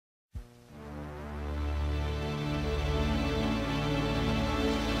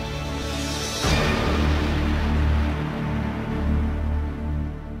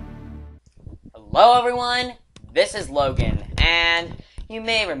Hello everyone, this is Logan, and you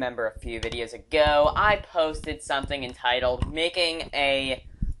may remember a few videos ago, I posted something entitled Making a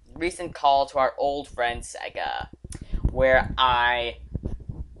Recent Call to Our Old Friend Sega, where I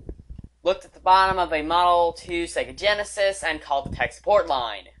looked at the bottom of a Model 2 Sega Genesis and called the tech support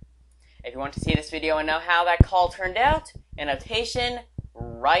line. If you want to see this video and know how that call turned out, annotation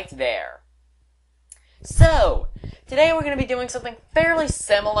right there. So, today we're going to be doing something fairly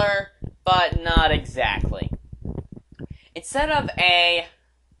similar, but not exactly. Instead of a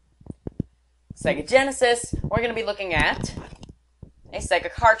Sega Genesis, we're going to be looking at a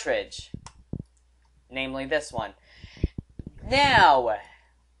Sega cartridge. Namely this one. Now,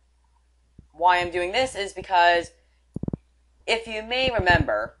 why I'm doing this is because, if you may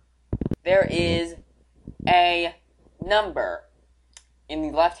remember, there is a number in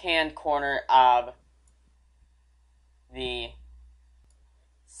the left-hand corner of the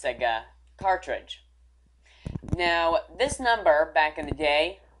Sega cartridge. Now, this number, back in the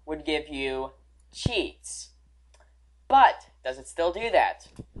day, would give you cheats. But, does it still do that?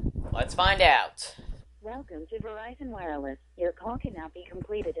 Let's find out. Welcome to Verizon Wireless. Your call cannot be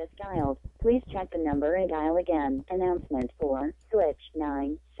completed as dialed. Please check the number and dial again. Announcement for switch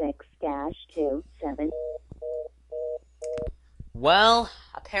 96-27. Well,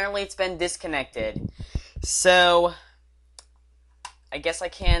 apparently it's been disconnected. So, I guess I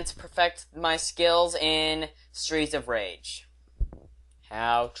can't perfect my skills in Streets of Rage.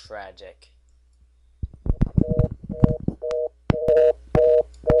 How tragic.